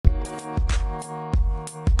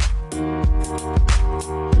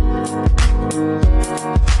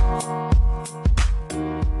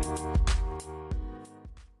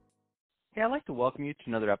to welcome you to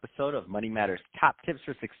another episode of Money Matters Top Tips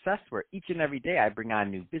for Success, where each and every day I bring on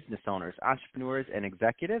new business owners, entrepreneurs, and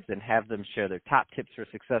executives and have them share their top tips for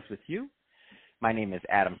success with you. My name is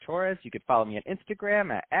Adam Torres. You can follow me on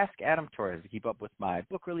Instagram at AskAdamTorres to keep up with my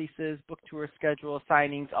book releases, book tour schedule,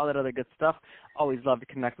 signings, all that other good stuff. Always love to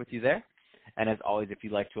connect with you there. And as always, if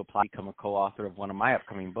you'd like to apply, become a co-author of one of my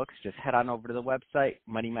upcoming books, just head on over to the website,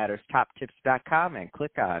 moneymatterstoptips.com, and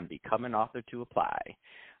click on Become an Author to apply.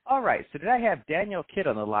 All right, so today I have Daniel Kidd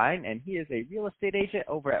on the line, and he is a real estate agent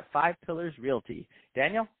over at Five Pillars Realty.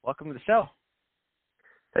 Daniel, welcome to the show.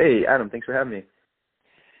 Hey, Adam, thanks for having me.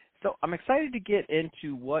 So I'm excited to get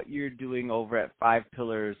into what you're doing over at Five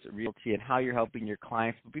Pillars Realty and how you're helping your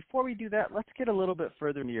clients. But before we do that, let's get a little bit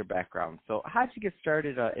further into your background. So how did you get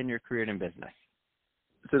started in your career and in business?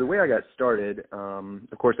 So the way I got started,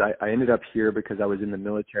 of course, I ended up here because I was in the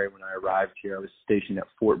military when I arrived here. I was stationed at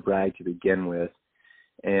Fort Bragg to begin with.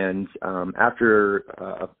 And after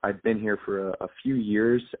I'd been here for a few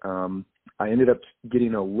years, I ended up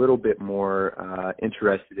getting a little bit more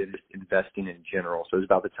interested in investing in general. So it was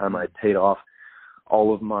about the time I paid off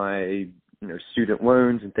all of my student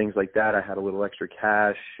loans and things like that. I had a little extra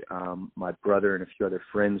cash. My brother and a few other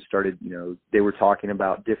friends started, they were talking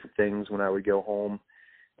about different things when I would go home.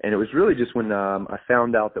 And it was really just when I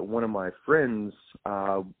found out that one of my friends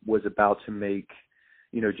was about to make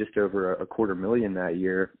just over $250,000 that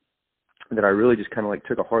year, that I really just kind of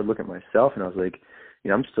took a hard look at myself, and I was like,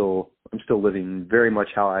 I'm still living very much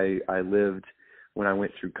how I lived when I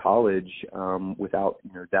went through college, without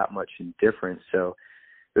that much indifference. So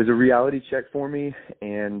it was a reality check for me,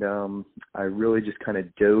 and I really just kind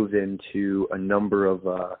of dove into a number of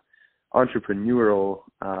entrepreneurial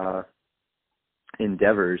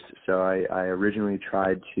endeavors. So I originally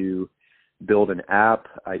tried to build an app.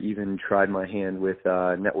 I even tried my hand with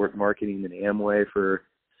network marketing and Amway for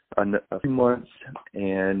a few months,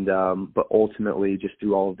 and but ultimately, just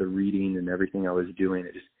through all of the reading and everything I was doing,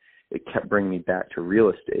 it kept bringing me back to real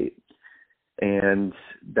estate. And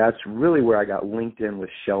that's really where I got linked in with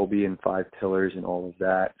Shelby and Five Pillars and all of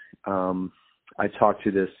that. I talked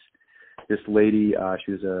to this lady.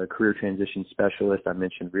 She was a career transition specialist. I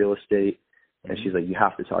mentioned real estate, and she's like, "You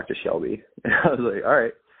have to talk to Shelby." And I was like, "All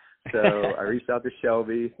right." So I reached out to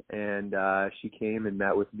Shelby, and she came and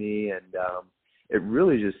met with me, and it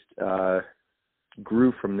really just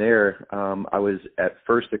grew from there. I was at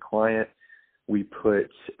first a client. We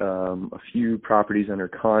put a few properties under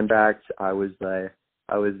contract. I was the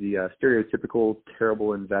stereotypical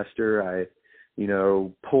terrible investor. I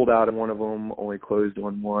pulled out of one of them, only closed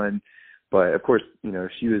on one, but of course,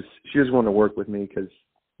 she was willing to work with me because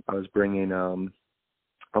I was bringing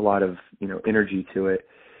a lot of energy to it.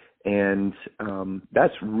 And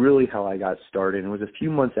that's really how I got started. And it was a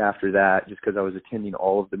few months after that, just because I was attending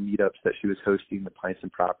all of the meetups that she was hosting, the Pints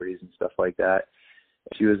and Properties and stuff like that.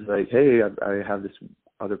 She was like, "Hey, I have this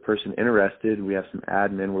other person interested. We have some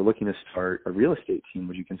admin. We're looking to start a real estate team.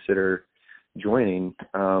 Would you consider joining?"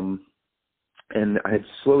 And I had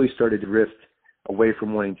slowly started to drift away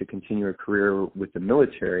from wanting to continue a career with the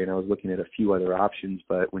military, and I was looking at a few other options.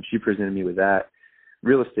 But when she presented me with that,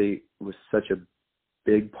 real estate was such a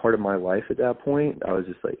big part of my life at that point. I was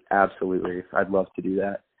just like, absolutely, I'd love to do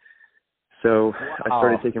that. So I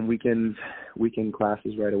started taking weekend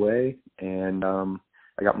classes right away, and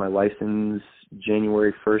I got my license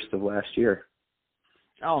January 1st of last year.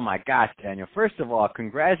 Oh, my gosh, Daniel. First of all,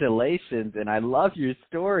 congratulations, and I love your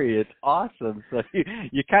story. It's awesome. So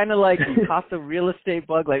you kind of you caught the real estate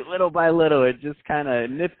bug, little by little. It just kind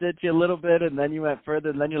of nipped at you a little bit, and then you went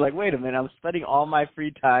further, and then you're like, wait a minute, I'm spending all my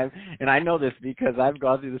free time, and I know this because I've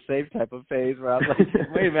gone through the same type of phase where I was like,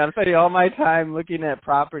 wait a minute, I'm spending all my time looking at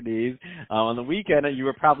properties. On the weekend, you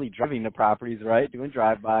were probably driving to properties, right, doing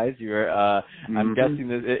drive-bys. You were, I'm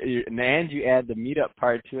guessing, and you add the meetup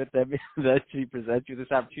part to it that she presents you this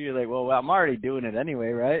opportunity. You're like, well, I'm already doing it anyway,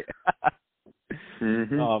 right?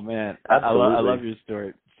 Oh man, I love your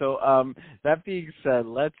story. So that being said,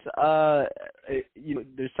 let's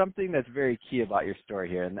there's something that's very key about your story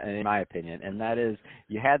here, in my opinion, and that is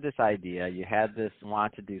you had this idea, you had this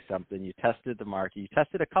want to do something, you tested the market, you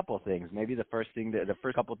tested a couple of things. Maybe the first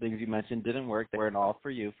couple of things you mentioned didn't work, they weren't all for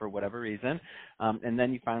you for whatever reason, and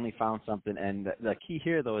then you finally found something. And the key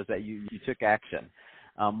here, though, is that you took action.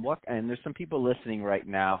 And there's some people listening right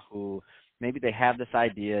now who maybe they have this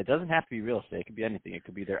idea. It doesn't have to be real estate. It could be anything. It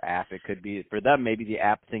could be their app. It could be, for them, maybe the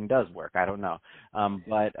app thing does work. I don't know.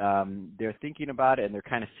 But they're thinking about it, and they're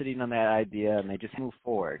kind of sitting on that idea, and they just move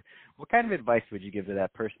forward. What kind of advice would you give to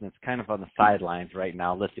that person that's kind of on the sidelines right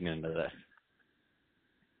now listening to this?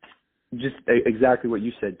 just exactly what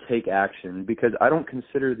you said, take action, because I don't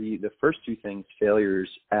consider the first two things failures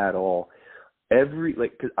at all.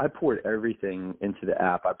 Because I poured everything into the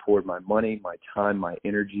app. I poured my money, my time, my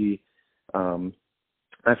energy.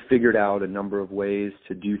 I figured out a number of ways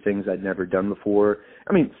to do things I'd never done before.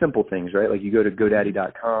 I mean, simple things, right? Like you go to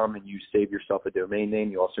GoDaddy.com and you save yourself a domain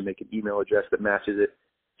name. You also make an email address that matches it.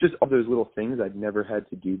 Just all those little things I'd never had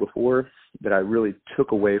to do before that I really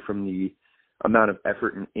took away from the amount of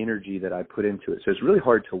effort and energy that I put into it. So it's really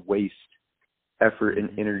hard to waste effort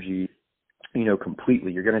and energy,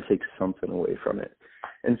 completely. You're going to take something away from it.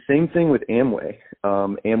 And same thing with Amway.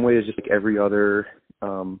 Amway is just like every other,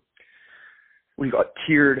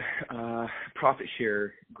 tiered profit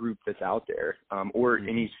share group that's out there, or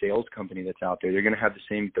any sales company that's out there. They're going to have the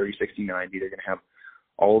same 30, 60, 90. They're going to have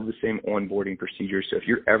all of the same onboarding procedures. So if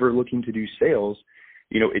you're ever looking to do sales,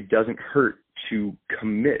 it doesn't hurt to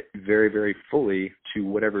commit very, very fully to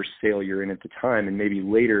whatever sale you're in at the time. And maybe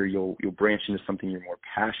later you'll branch into something you're more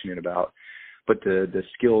passionate about. But the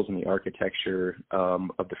skills and the architecture of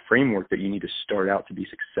the framework that you need to start out to be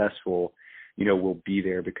successful, will be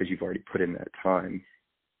there because you've already put in that time.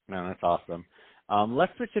 No, that's awesome.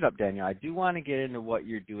 Let's switch it up, Daniel. I do want to get into what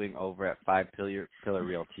you're doing over at Five Pillar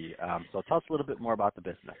Realty. So tell us a little bit more about the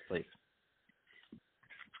business, please.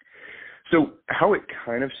 So how it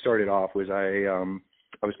kind of started off was I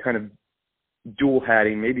was kind of dual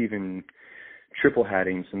hatting, maybe even triple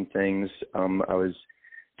hatting some things. I was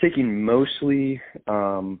taking mostly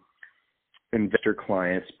investor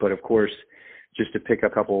clients, but of course, just to pick a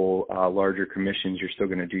couple larger commissions, you're still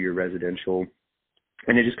going to do your residential.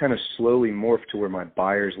 And it just kind of slowly morphed to where my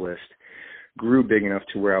buyers list grew big enough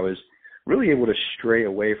to where I was really able to stray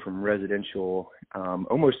away from residential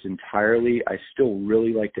almost entirely. I still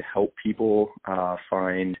really like to help people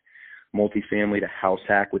find multifamily to house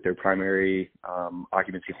hack with their primary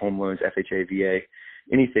occupancy home loans, FHA, VA,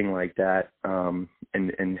 anything like that,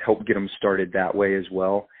 and help get them started that way as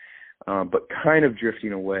well. But kind of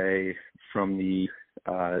drifting away from the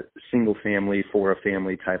single family for a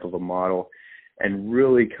family type of a model, and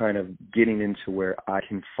really kind of getting into where I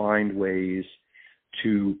can find ways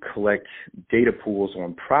to collect data pools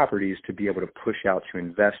on properties to be able to push out to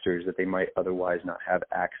investors that they might otherwise not have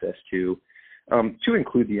access to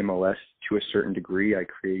include the MLS to a certain degree. I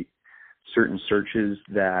create certain searches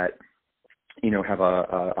that, have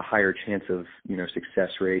a higher chance of, success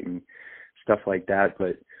rate and stuff like that.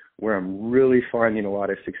 But where I'm really finding a lot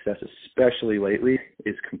of success, especially lately,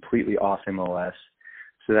 is completely off MLS.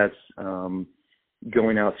 So that's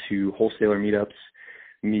going out to wholesaler meetups,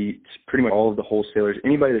 meet pretty much all of the wholesalers,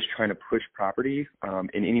 anybody that's trying to push property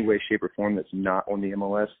in any way, shape, or form that's not on the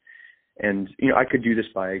MLS. And, I could do this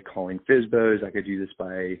by calling FSBOs. I could do this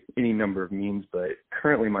by any number of means, but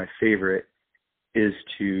currently my favorite is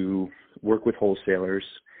to work with wholesalers.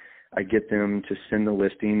 I get them to send the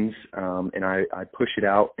listings, and I push it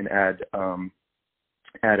out and add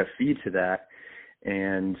a fee to that.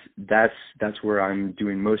 And that's where I'm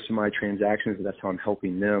doing most of my transactions. That's how I'm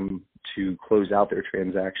helping them to close out their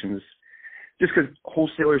transactions. Just because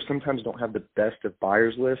wholesalers sometimes don't have the best of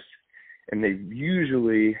buyers lists, and they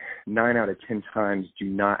usually 9 out of 10 times do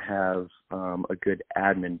not have a good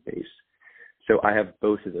admin base. So I have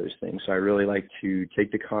both of those things. So I really like to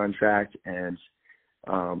take the contract and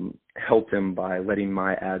help them by letting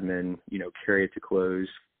my admin, carry it to close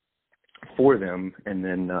for them, and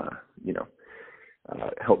then,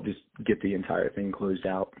 help just get the entire thing closed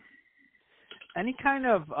out. Any kind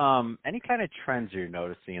of trends you're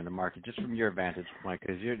noticing in the market, just from your vantage point,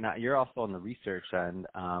 because you're also on the research end.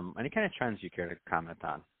 Any kind of trends you care to comment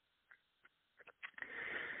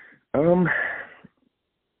on?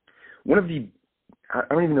 One of the, I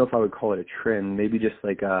don't even know if I would call it a trend, maybe just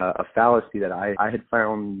like a fallacy that I had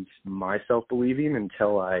found myself believing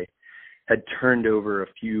until I had turned over a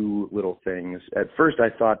few little things. At first, I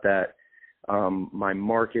thought that my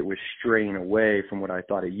market was straying away from what I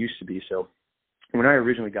thought it used to be. So when I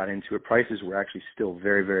originally got into it, prices were actually still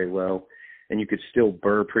very, very low, and you could still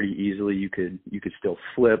burr pretty easily. You could still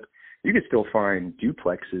flip. You could still find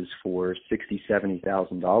duplexes for $60,000,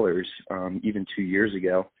 $70,000 even 2 years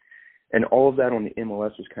ago. And all of that on the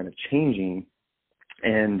MLS was kind of changing,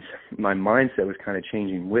 and my mindset was kind of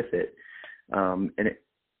changing with it. And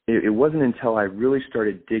it wasn't until I really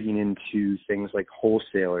started digging into things like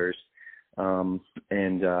wholesalers and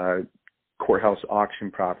courthouse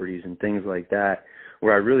auction properties and things like that,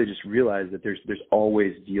 where I really just realized that there's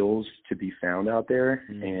always deals to be found out there.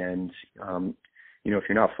 And, if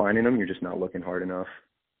you're not finding them, you're just not looking hard enough.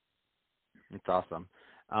 That's awesome.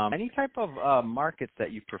 Any type of markets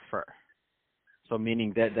that you prefer? So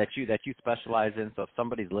meaning that you specialize in. So if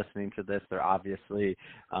somebody's listening to this, they're obviously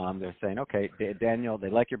they're saying, okay, Daniel, they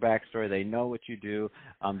like your backstory, they know what you do,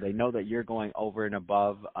 they know that you're going over and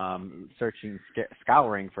above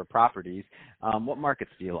scouring for properties. What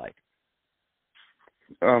markets do you like?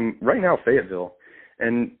 Right now, Fayetteville,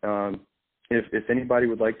 and if anybody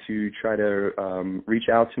would like to try to reach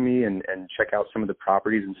out to me and check out some of the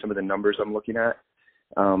properties and some of the numbers I'm looking at,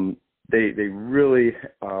 they really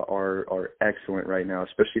are excellent right now,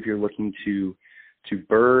 especially if you're looking to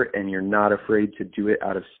BRRRR and you're not afraid to do it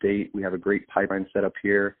out of state. We have a great pipeline set up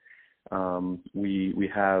here.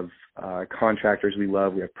 We have contractors we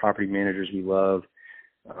love. We have property managers we love,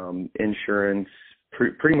 insurance,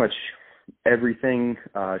 pretty much everything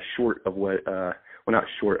short of what, well, not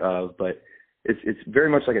short of, but it's very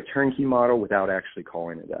much like a turnkey model without actually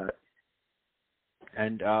calling it that.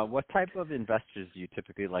 And what type of investors do you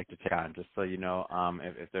typically like to take on? Just so you know,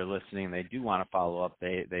 if they're listening, they do want to follow up,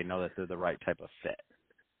 they know that they're the right type of fit.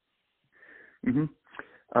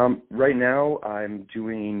 Mm-hmm. Right now, I'm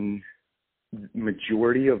doing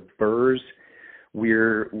majority of BRRRRs. We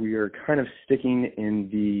are kind of sticking in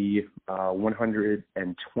the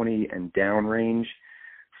 120 and down range.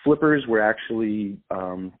 Flippers, we're actually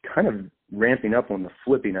kind of ramping up on the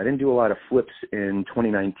flipping. I didn't do a lot of flips in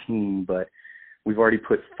 2019, but we've already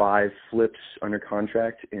put 5 flips under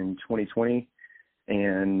contract in 2020,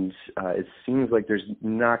 and it seems like there's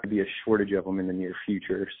not going to be a shortage of them in the near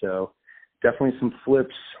future. So definitely some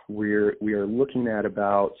flips. We are looking at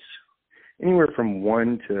about anywhere from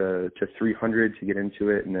 1 to 300 to get into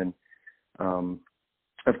it, and then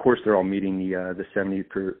of course they're all meeting the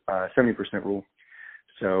 70% rule.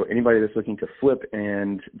 So anybody that's looking to flip,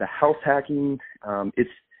 and the house hacking,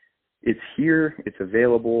 it's here, it's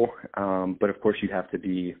available, but of course you'd have to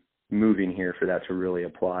be moving here for that to really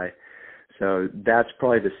apply. So that's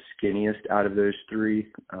probably the skinniest out of those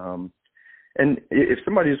 3. And if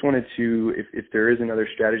somebody just wanted to, if there is another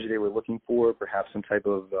strategy they were looking for, perhaps some type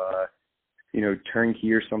of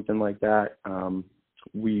turnkey or something like that,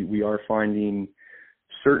 we are finding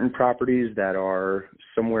certain properties that are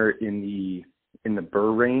somewhere in the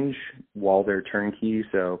BRRRR range while they're turnkey.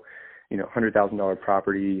 So, $100,000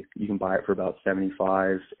 property, you can buy it for about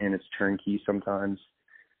 75, and it's turnkey sometimes.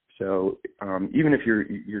 So even if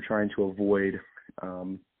you're trying to avoid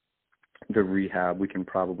the rehab, we can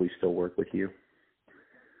probably still work with you.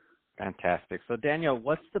 Fantastic. So Daniel,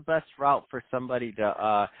 what's the best route for somebody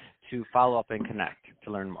to follow up and connect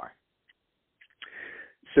to learn more?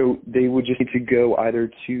 So they would just need to go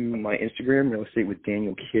either to my Instagram, Real Estate with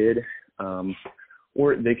Daniel Kidd,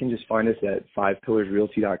 or they can just find us at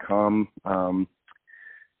fivepillarsrealty.com.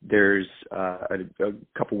 There's a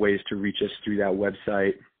couple ways to reach us through that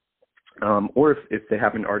website. Or if they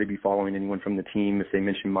happen to already be following anyone from the team, if they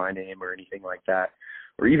mention my name or anything like that,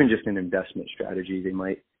 or even just an investment strategy, they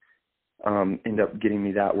might end up getting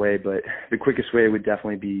me that way. But the quickest way would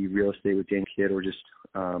definitely be Real Estate with Daniel Kidd, or just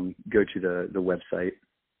go to the website.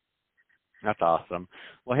 That's awesome.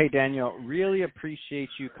 Well, hey, Daniel, really appreciate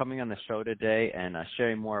you coming on the show today and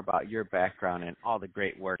sharing more about your background and all the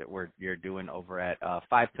great work that you're doing over at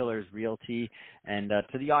Five Pillars Realty. And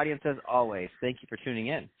to the audience, as always, thank you for tuning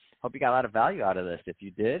in. Hope you got a lot of value out of this. If you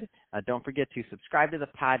did, don't forget to subscribe to the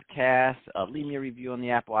podcast, leave me a review on the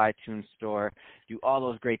Apple iTunes Store, do all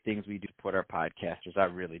those great things we do to support our podcasters. I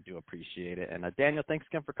really do appreciate it. And Daniel, thanks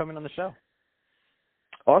again for coming on the show.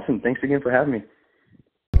 Awesome. Thanks again for having me.